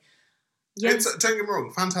story. Yes. Don't get me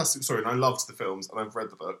wrong, fantastic story, and I loved the films, and I've read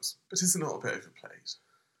the books, but is it not a bit overplayed?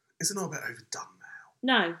 Is it not a bit overdone now?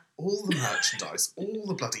 No. All the merchandise, all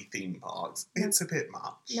the bloody theme parks, it's a bit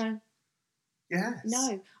much. No. Yes.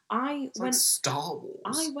 No. Like Star Wars.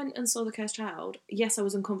 I went and saw The Cursed Child. Yes, I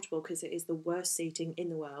was uncomfortable because it is the worst seating in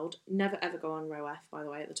the world. Never ever go on row F, by the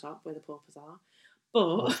way, at the top where the paupers are. But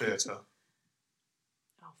or theatre.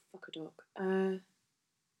 Oh, fuck a duck. Don't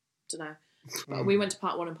know. But we went to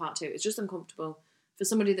part 1 and part 2. It's just uncomfortable for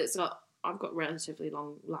somebody I've got relatively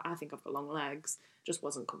long. I think I've got long legs. Just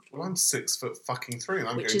wasn't comfortable. Well, I'm 6'3", and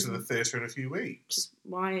I'm going to the theatre in a few weeks.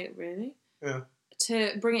 Why, really? Yeah.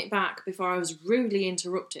 To bring it back before I was rudely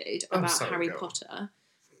interrupted about Harry Potter,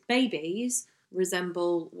 babies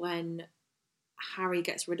resemble when Harry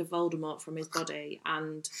gets rid of Voldemort from his body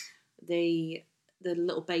and the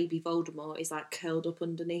little baby Voldemort is like curled up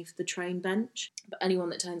underneath the train bench. But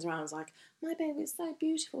anyone that turns around is like, my baby is so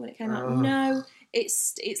beautiful when it came out. No,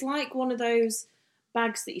 it's like one of those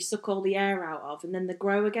bags that you suck all the air out of and then they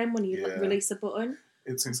grow again when you release a button.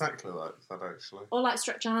 It's exactly like that, actually. Or like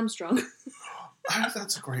Stretch Armstrong. Oh,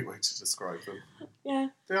 that's a great way to describe them. Yeah.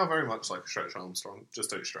 They are very much like Stretch Armstrong. Just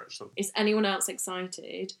don't stretch them. Is anyone else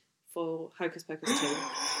excited for Hocus Pocus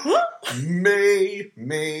 2? Me.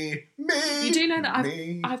 You do know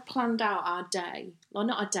that I've planned out our day. Well,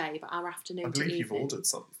 not our day, but our afternoon. I believe you've ordered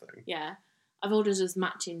something. Yeah. I've ordered us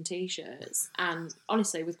matching T-shirts, and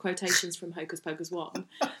honestly, with quotations from Hocus Pocus 1,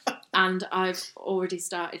 and I've already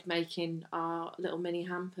started making our little mini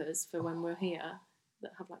hampers for when we're here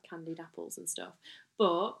that have like candied apples and stuff.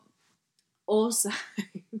 But also,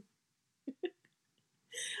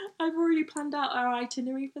 I've already planned out our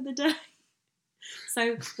itinerary for the day.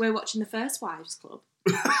 So we're watching The First Wives Club.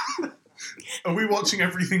 Are we watching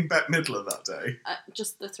everything Bette Midler that day?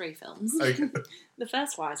 Just the 3 films. Okay. The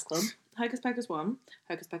First Wives Club, Hocus Pocus 1,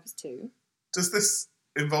 Hocus Pocus 2. Does this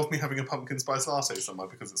involve me having a pumpkin spice latte somewhere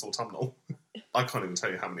because it's autumnal? I can't even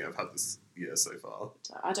tell you how many I've had this year so far.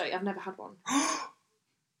 I've never had one.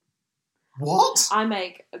 What? I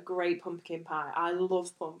make a great pumpkin pie. I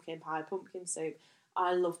love pumpkin pie, pumpkin soup.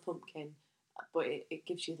 I love pumpkin, but it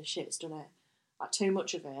gives you the shits, doesn't it? Like, too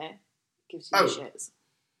much of it gives you the shits.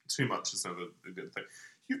 Too much is never a good thing.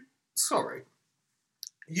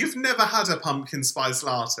 You've never had a pumpkin spice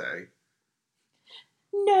latte?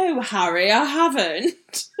 No, Harry, I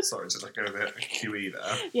haven't. Sorry, did I go a bit QE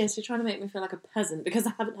there? Yes, you're trying to make me feel like a peasant because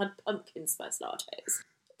I haven't had pumpkin spice lattes.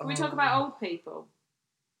 Can we talk about old people?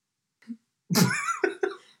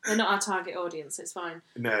 They're not our target audience, it's fine.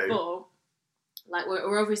 No. But, like,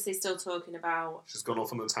 we're obviously still talking about... She's gone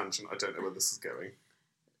off on a tangent. I don't know where this is going.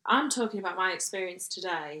 I'm talking about my experience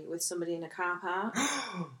today with somebody in a car park.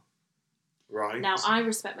 Right. Now, I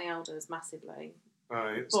respect my elders massively.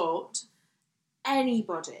 Right. But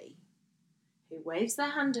anybody who waves their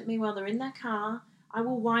hand at me while they're in their car, I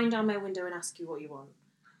will wind down my window and ask you what you want.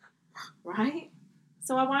 Right?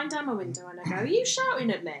 So I wind down my window and I go, are you shouting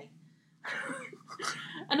at me?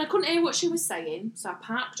 And I couldn't hear what she was saying, so I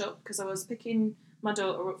parked up because I was picking my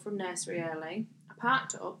daughter up from nursery early. I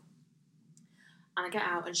parked up and I get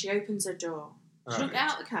out and she opens her door. She doesn't get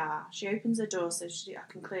out of the car. She opens her door so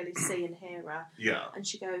I can clearly see and hear her. Yeah. And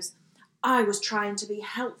she goes, I was trying to be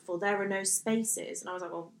helpful. There are no spaces. And I was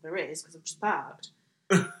like, well, there is because I've just parked.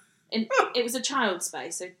 And it was a child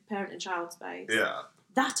space, so parent and child space. Yeah.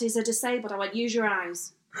 That is a disabled. I went, use your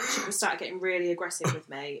eyes. She started getting really aggressive with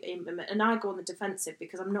me. And I go on the defensive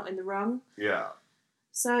because I'm not in the wrong. Yeah.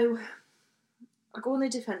 So I go on the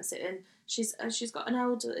defensive and she's got an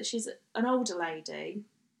older lady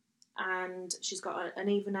and she's got an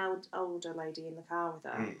even older lady in the car with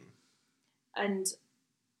her. And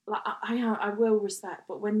like I will respect,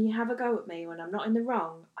 but when you have a go at me when I'm not in the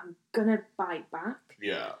wrong, I'm gonna bite back.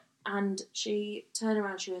 Yeah. And she turned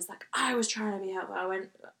around, she was like, I was trying to be helpful. I went,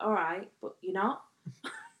 all right, but you're not.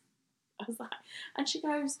 I was like, and she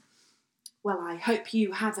goes, well, I hope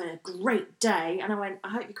you have a great day. And I went, I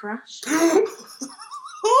hope you crash.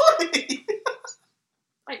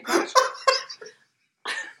 Like, crash.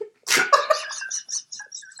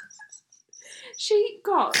 She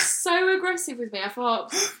got so aggressive with me. I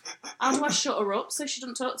thought, how do I shut her up so she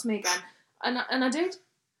doesn't talk to me again? And I did.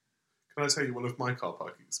 Can I tell you one of my car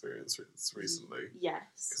park experiences recently?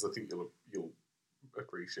 Yes. Because I think you'll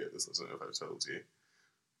appreciate this. I don't know if I've told you.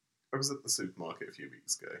 I was at the supermarket a few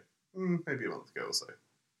weeks ago, maybe a month ago or so.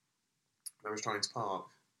 And I was trying to park.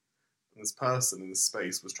 And this person in this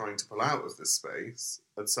space was trying to pull out of this space.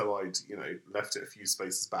 And so I'd, left it a few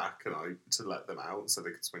spaces back to let them out so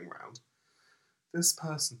they could swing round. This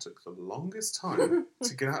person took the longest time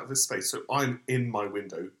to get out of this space. So I'm in my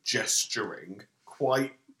window gesturing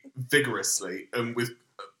quite vigorously and with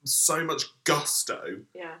so much gusto.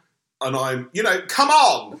 Yeah. And I'm, come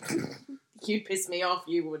on! You'd piss me off,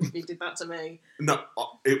 you would, if you did that to me. No,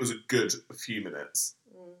 it was a good few minutes.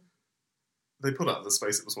 They pulled out of the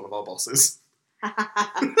space, it was one of our bosses.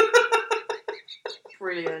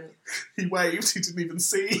 Brilliant. He waved, he didn't even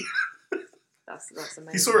see. That's amazing.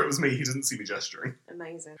 He saw it was me, he didn't see me gesturing.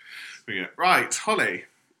 Amazing. Yeah. Right, Holly.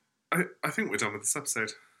 I think we're done with this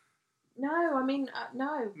episode. No, I mean,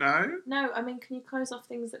 no. No? No, I mean, can you close off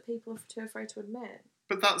things that people are too afraid to admit?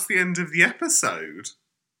 But that's the end of the episode.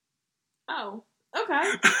 Oh,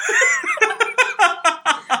 okay.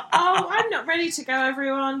 Oh, I'm not ready to go,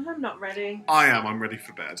 everyone. I'm not ready. I am. I'm ready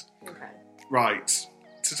for bed. Okay. Right.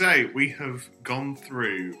 Today we have gone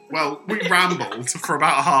through... Well, we rambled for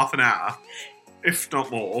about half an hour, if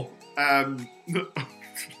not more.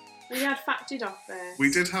 We had facted off there.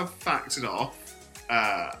 We did have facted off.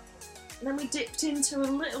 And then we dipped into a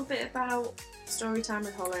little bit about story time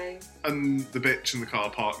with Holly. And the bitch in the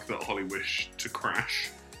car park that Holly wished to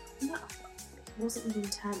crash. No, it wasn't the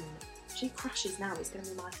intent. If she crashes now, it's going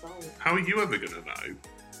to be my fault. How are you ever going to know?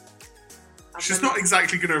 She's not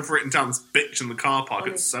exactly going to have written down this bitch in the car park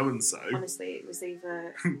at so-and-so. Honestly, it was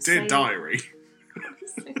either... Dear diary.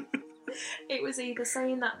 It was either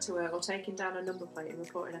saying that to her or taking down a number plate and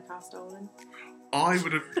reporting her car stolen. I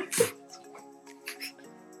would have...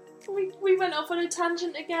 We went off on a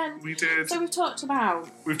tangent again. We did. So we've talked about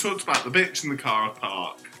the bitch in the car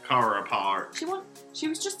park. She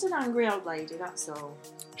was just an angry old lady, that's all.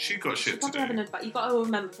 She got shit to do. You've got to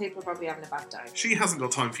remember, people are probably having a bad day. She hasn't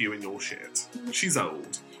got time for you and your shit. She's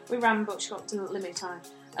old. We rambled, she got to limit time.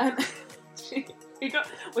 We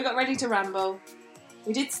got ready to ramble.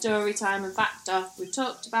 We did story time and fact off. We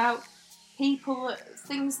talked about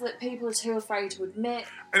things that people are too afraid to admit.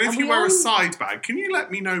 And if you wear a side bag, can you let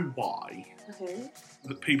me know why? Okay.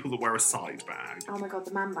 The people that wear a side bag. Oh my god,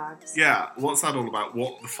 the man bags. Yeah, what's that all about?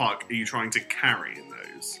 What the fuck are you trying to carry in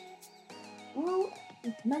those? Well,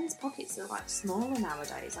 men's pockets are like smaller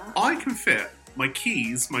nowadays, aren't they? I can fit my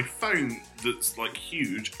keys, my phone that's like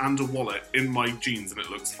huge, and a wallet in my jeans and it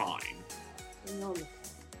looks fine.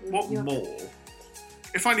 What more?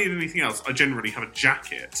 If I need anything else, I generally have a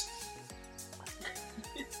jacket.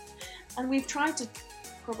 And we've tried to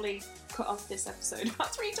probably cut off this episode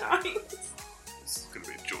about 3 times. It's going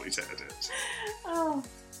to be a joy to edit. Oh,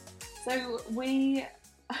 so we're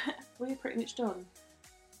pretty much done.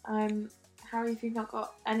 Harry, if you've not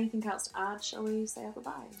got anything else to add, shall we say our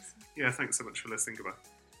goodbyes? Yeah, thanks so much for listening. Goodbye.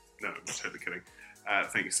 No, I'm totally kidding.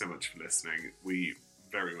 Thank you so much for listening. We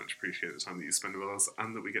very much appreciate the time that you spend with us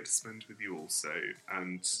and that we get to spend with you also.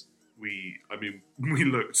 And we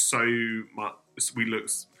looked so much...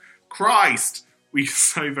 Christ! We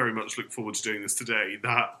so very much look forward to doing this today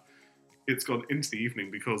that it's gone into the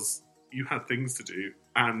evening because you had things to do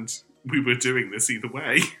and we were doing this either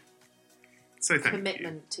way. So thank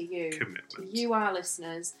Commitment to you. Commitment. To you, our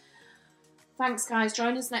listeners. Thanks, guys.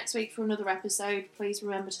 Join us next week for another episode. Please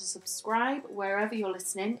remember to subscribe wherever you're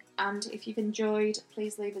listening. And if you've enjoyed,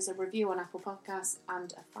 please leave us a review on Apple Podcasts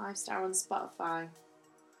and a 5-star on Spotify.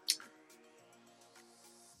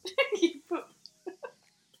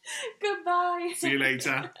 Goodbye. See you later.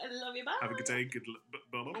 I love you. Bye. Have a good day.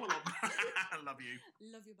 I love you.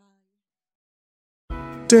 Love you.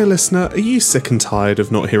 Bye. Dear listener, are you sick and tired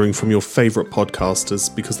of not hearing from your favourite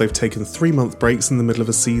podcasters because they've taken 3-month breaks in the middle of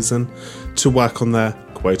a season to work on their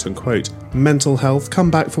quote-unquote mental health,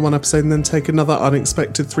 come back for one episode and then take another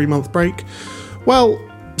unexpected 3-month break? Well,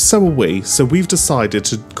 so are we. So we've decided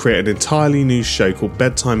to create an entirely new show called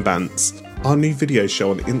Bedtime Bants. Our new video show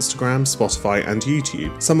on Instagram, Spotify and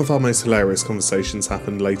YouTube. Some of our most hilarious conversations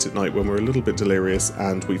happen late at night when we're a little bit delirious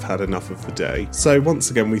and we've had enough of the day. So once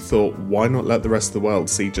again we thought, why not let the rest of the world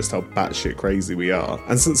see just how batshit crazy we are?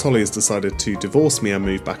 And since Holly has decided to divorce me and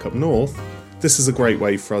move back up north, this is a great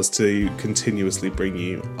way for us to continuously bring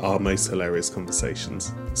you our most hilarious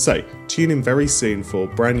conversations. So tune in very soon for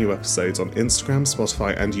brand new episodes on Instagram,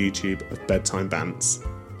 Spotify and YouTube of Bedtime Bants.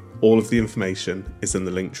 All of the information is in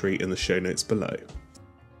the link tree in the show notes below.